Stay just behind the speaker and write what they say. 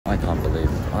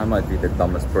I might be the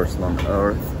dumbest person on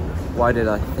earth. Why did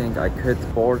I think I could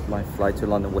board my flight to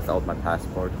London without my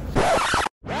passport?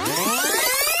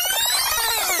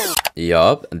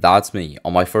 Yup, that's me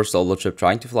on my first solo trip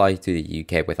trying to fly to the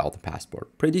UK without a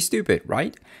passport. Pretty stupid,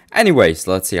 right? Anyways,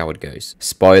 let's see how it goes.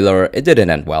 Spoiler, it didn't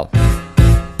end well.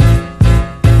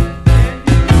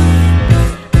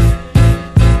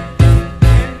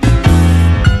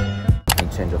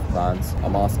 Change of plans.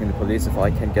 I'm asking the police if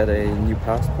I can get a new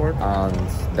passport and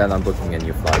then I'm booking a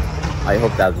new flight. I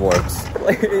hope that works.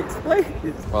 Please,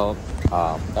 please. Well,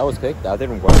 that was quick. That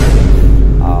didn't work.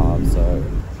 So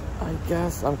I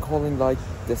guess I'm calling like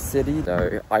the city.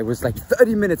 So I was like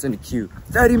 30 minutes in the queue.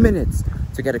 30 minutes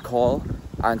to get a call.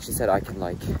 And she said I can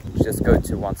like just go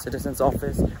to one citizen's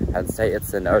office and say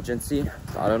it's an urgency.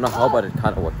 So I don't know how, but it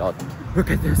kind of worked out.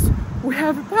 Look at this. We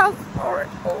have a passport.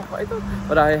 Oh my god.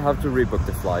 But I have to rebook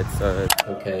the flight, so...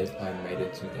 Okay, I made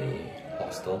it to the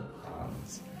hostel. And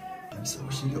I'm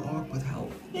socially awkward.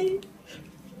 Help me.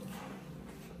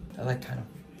 I like kind of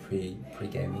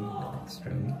pre-gaming in the next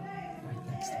room. Right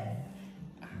next to me.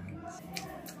 And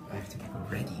I have to get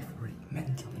ready for it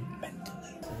mentally.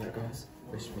 So there guys,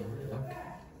 wish me luck.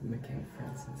 Making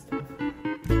friends and stuff.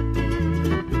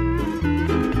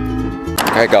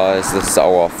 Okay guys, this is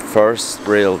our first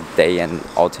real day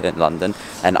out here in London,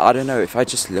 and I don't know, if I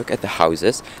just look at the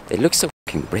houses, they look so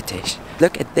fucking British.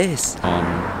 Look at this.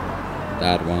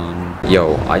 That one.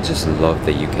 Yo, I just love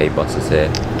the UK buses here.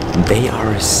 They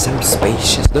are so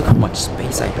spacious. Look how much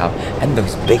space I have, and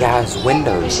those big ass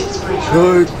windows.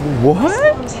 Like,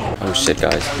 what? Oh shit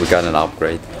guys, we got an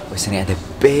upgrade. We're sitting at a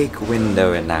big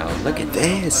window and now look at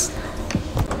this.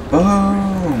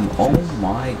 Boom! Oh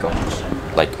my gosh.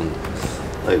 Like,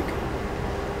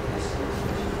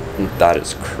 that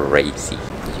is crazy.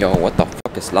 Yo, what the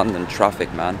fuck is London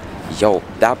traffic, man? Yo,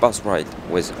 that bus ride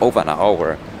was over an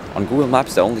hour. On Google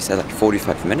Maps they only said like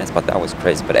 45 minutes, but that was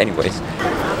crazy. But anyways.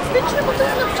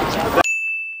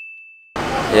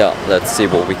 Yeah, let's see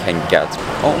what we can get.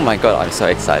 Oh my god, I'm so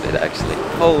excited actually.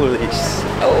 Holy shit.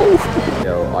 Oh.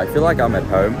 Yo, I feel like I'm at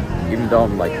home, even though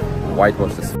I'm like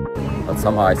whitewashed as but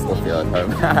somehow I still feel at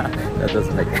home. That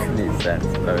doesn't make any sense.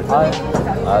 No. Hi,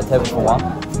 table for one.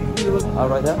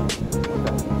 Right there.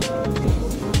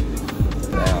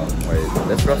 Damn, wait,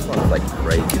 this restaurant is like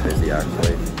crazy busy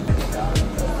actually.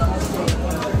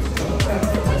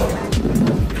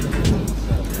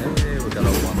 Hey, we're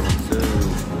gonna 1, 2.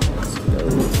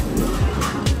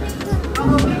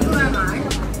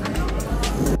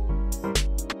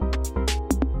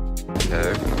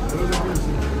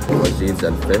 Aubergines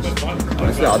and fish.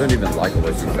 Honestly, I don't even like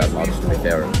aubergines that much to be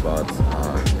fair, but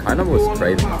kind of was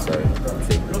craving it, so let's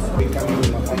see.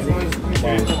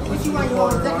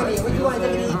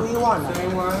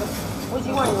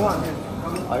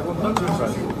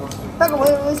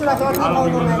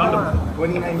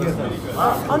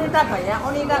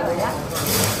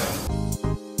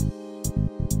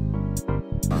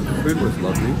 Food was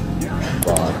lovely,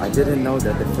 but I didn't know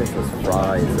that the fish was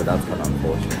fried, so that's kind of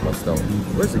unfortunate, but still,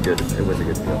 it was a good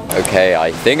meal. Okay,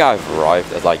 I think I've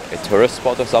arrived at like a tourist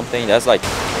spot or something. That's like,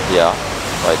 yeah,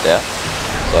 right there.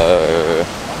 So,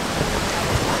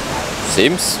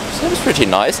 seems pretty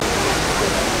nice.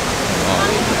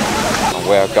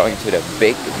 We're going to the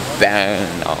Big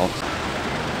Ben now.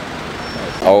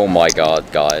 Oh my god,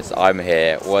 guys, I'm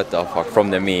here. What the fuck? From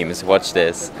the memes, watch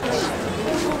this.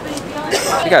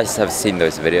 You guys have seen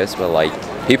those videos where like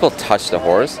people touch the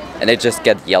horse and they just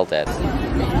get yelled at.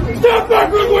 Step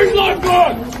back with wings like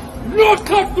God! Not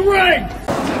cut the ring!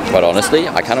 But honestly,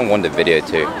 I kind of want the video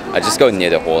too. I just go near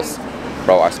the horse.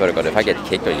 Bro, I swear to God, if I get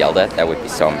kicked or yelled at, that would be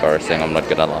so embarrassing, I'm not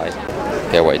gonna lie.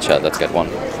 Okay, wait, chat, let's get one.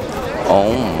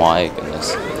 Oh my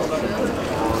goodness.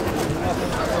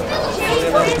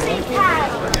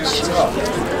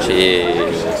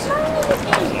 Cheers.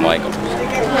 Oh my god.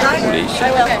 Holy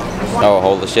shit. Oh,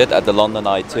 holy shit, at the London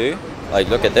Eye too. Like,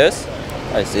 look at this.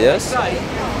 I see this.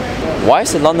 Why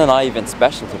is the London Eye even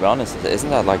special, to be honest? Isn't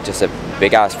that like just a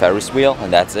big ass Ferris wheel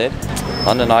and that's it?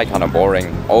 London Eye kind of boring.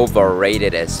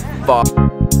 Overrated as fuck.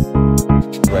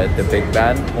 We're at the Big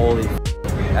Ben. Holy f.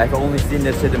 I've only seen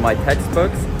this shit in my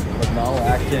textbooks, but now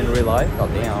actually in real life,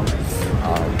 god damn.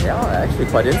 Yeah, actually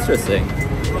quite interesting.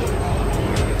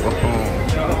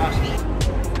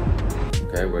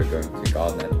 Okay, we're going to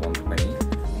Garden at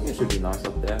 120. It should be nice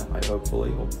up there,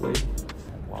 hopefully.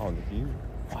 Wow, the view.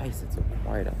 Why is it so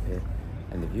quiet up here?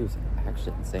 And the view is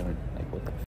actually insane. Like, what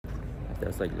the f?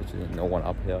 There's like literally no one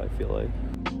up here, I feel like.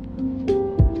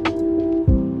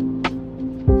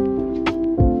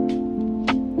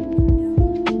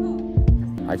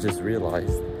 I just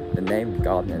realized the name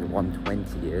Garden at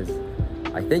 120 is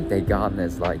I think the garden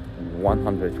is like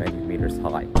 120 meters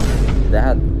high.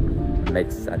 That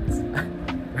makes sense.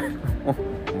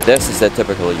 This is the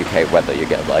typical UK weather you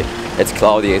get. Like, it's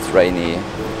cloudy, it's rainy,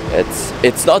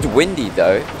 it's not windy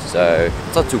though, so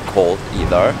it's not too cold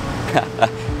either.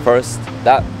 First,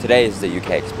 today is the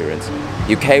UK experience.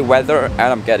 UK weather, and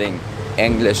I'm getting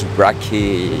English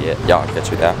brekkie. Yeah, I'll get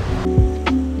you there.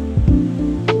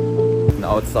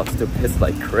 Now it starts to piss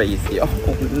like crazy. Oh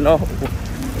no!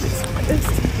 It's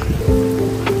pissed.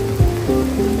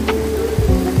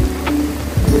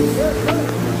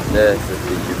 This is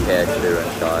the UK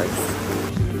experience, guys.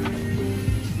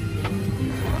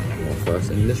 Our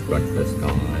first English breakfast,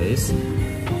 guys.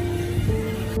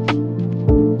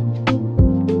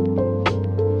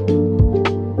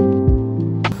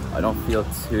 I don't feel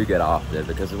too good after it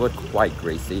because it was quite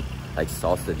greasy, like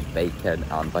sausage, bacon,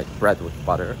 and like bread with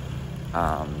butter.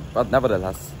 But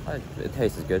nevertheless, it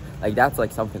tastes good. Like, that's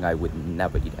like something I would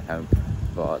never eat at home,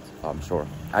 but I'm sure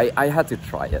I had to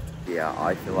try it. Yeah,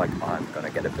 I feel like I'm gonna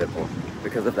get a pimple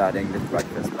because of that English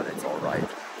breakfast, but it's alright.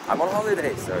 I'm on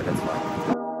holiday, so that's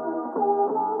fine.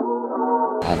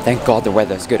 And thank God the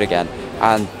weather is good again.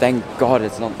 And thank God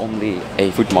it's not only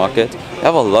a food market. They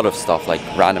have a lot of stuff, like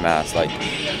random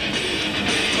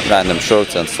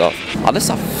shirts and stuff. Are this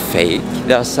stuff fake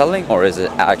they're selling, or is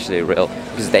it actually real?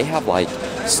 Because they have like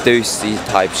Stussy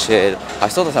type shit. I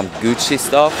saw some Gucci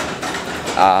stuff.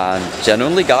 And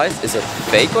genuinely, guys, is it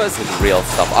fake or is it real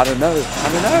stuff? I don't know.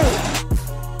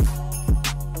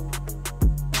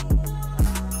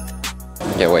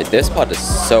 Okay, wait, this part is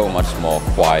so much more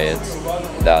quiet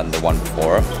than the one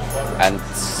before. And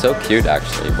it's so cute,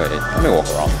 actually. Wait, let me walk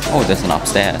around. Oh, there's an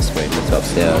upstairs. Wait, let's go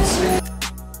upstairs.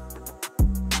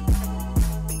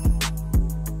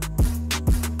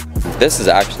 This is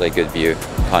actually a good view,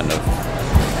 kind of.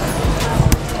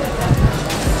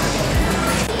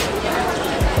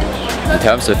 In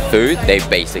terms of food, they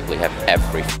basically have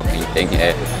every fucking thing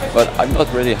here. But I'm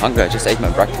not really hungry, I just ate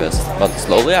my breakfast. But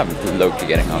slowly I'm low-key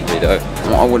getting hungry though.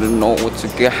 I wouldn't know what to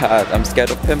get. I'm scared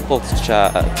of pimples,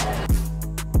 chat.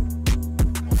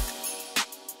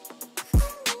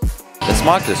 This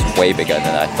market is way bigger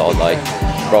than I thought. Like,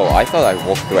 bro, I thought I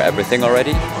walked through everything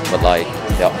already. But like,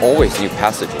 there are always new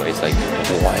passageways. Like,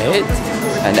 what?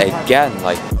 And again,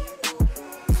 like,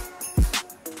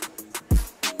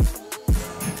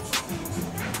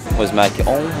 was Mackie.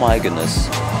 Oh my goodness.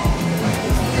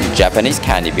 Japanese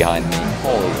candy behind me.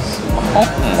 Holy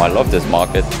smokes. I love this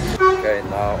market. Okay,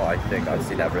 now I think I've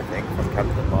seen everything from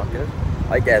Camden Market.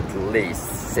 I get at least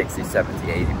 60, 70,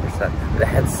 80%. They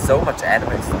had so much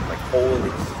anime stuff, like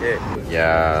holy shit.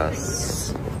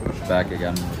 Yes. Back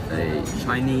again with the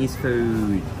Chinese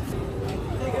food.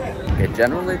 Okay,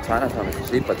 generally Chinatown is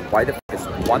cheap, but why the f is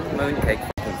one mooncake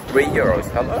for 3 euros?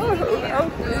 Hello?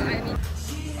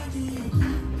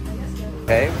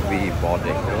 Okay, we bought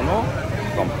a Uno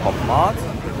from Pop Mart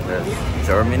because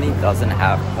Germany doesn't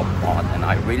have Pop Mart and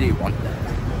I really want that.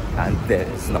 And there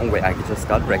is no way I just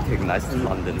got recognized in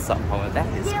London somehow. That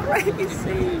is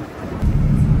crazy.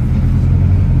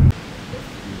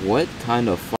 What kind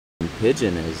of fucking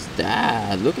pigeon is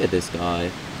that? Look at this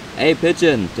guy. Hey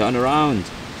pigeon, turn around.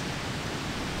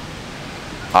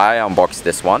 I unboxed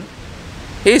this one.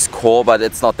 He's cool, but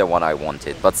it's not the one I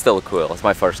wanted, but still cool. It's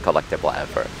my first collectible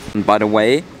ever. And by the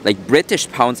way, like, British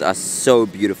pounds are so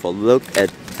beautiful. Look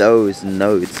at those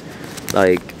notes.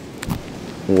 Like,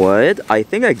 what? I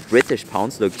think like British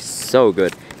pounds look so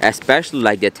good, especially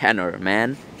like the tenner,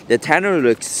 man. The tenner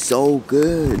looks so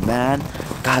good, man.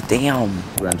 God damn.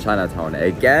 We're in Chinatown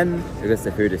again because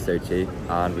the food is so cheap,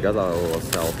 and we got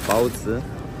ourselves baozi.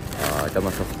 I got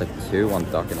myself like 2,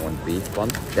 1 duck and 1 beef one.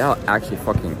 They are actually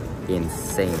fucking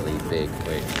insanely big.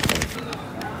 Wait.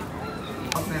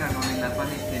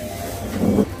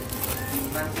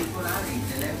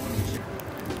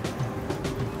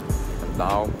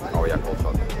 Now, oh yeah, cold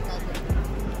shot.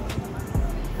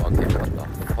 Okay, what the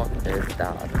fuck is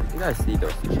that? You guys see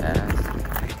those chairs?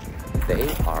 They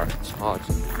are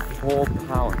charging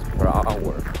 £4 per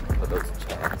hour for those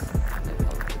chairs.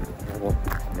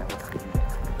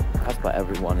 That's why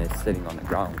everyone is sitting on the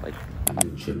ground. Like, I'm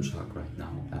in Gymshark right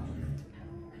now, and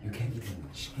you can't even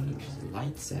change the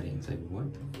light settings. Like, what?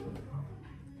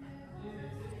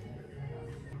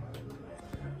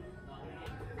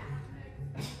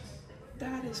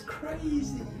 That is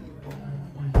crazy. Oh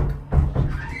my god.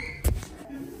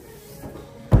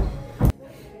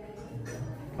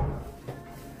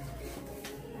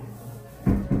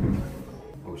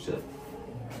 Oh shit.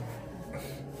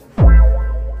 I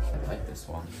like this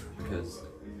one because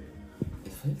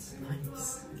it feels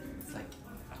nice. It's like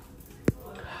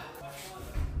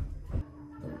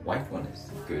the white one is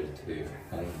good too.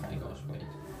 Oh my gosh, wait.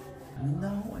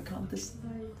 No, I can't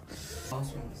decide.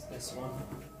 Last one is this one.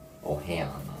 Oh,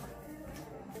 Hannah.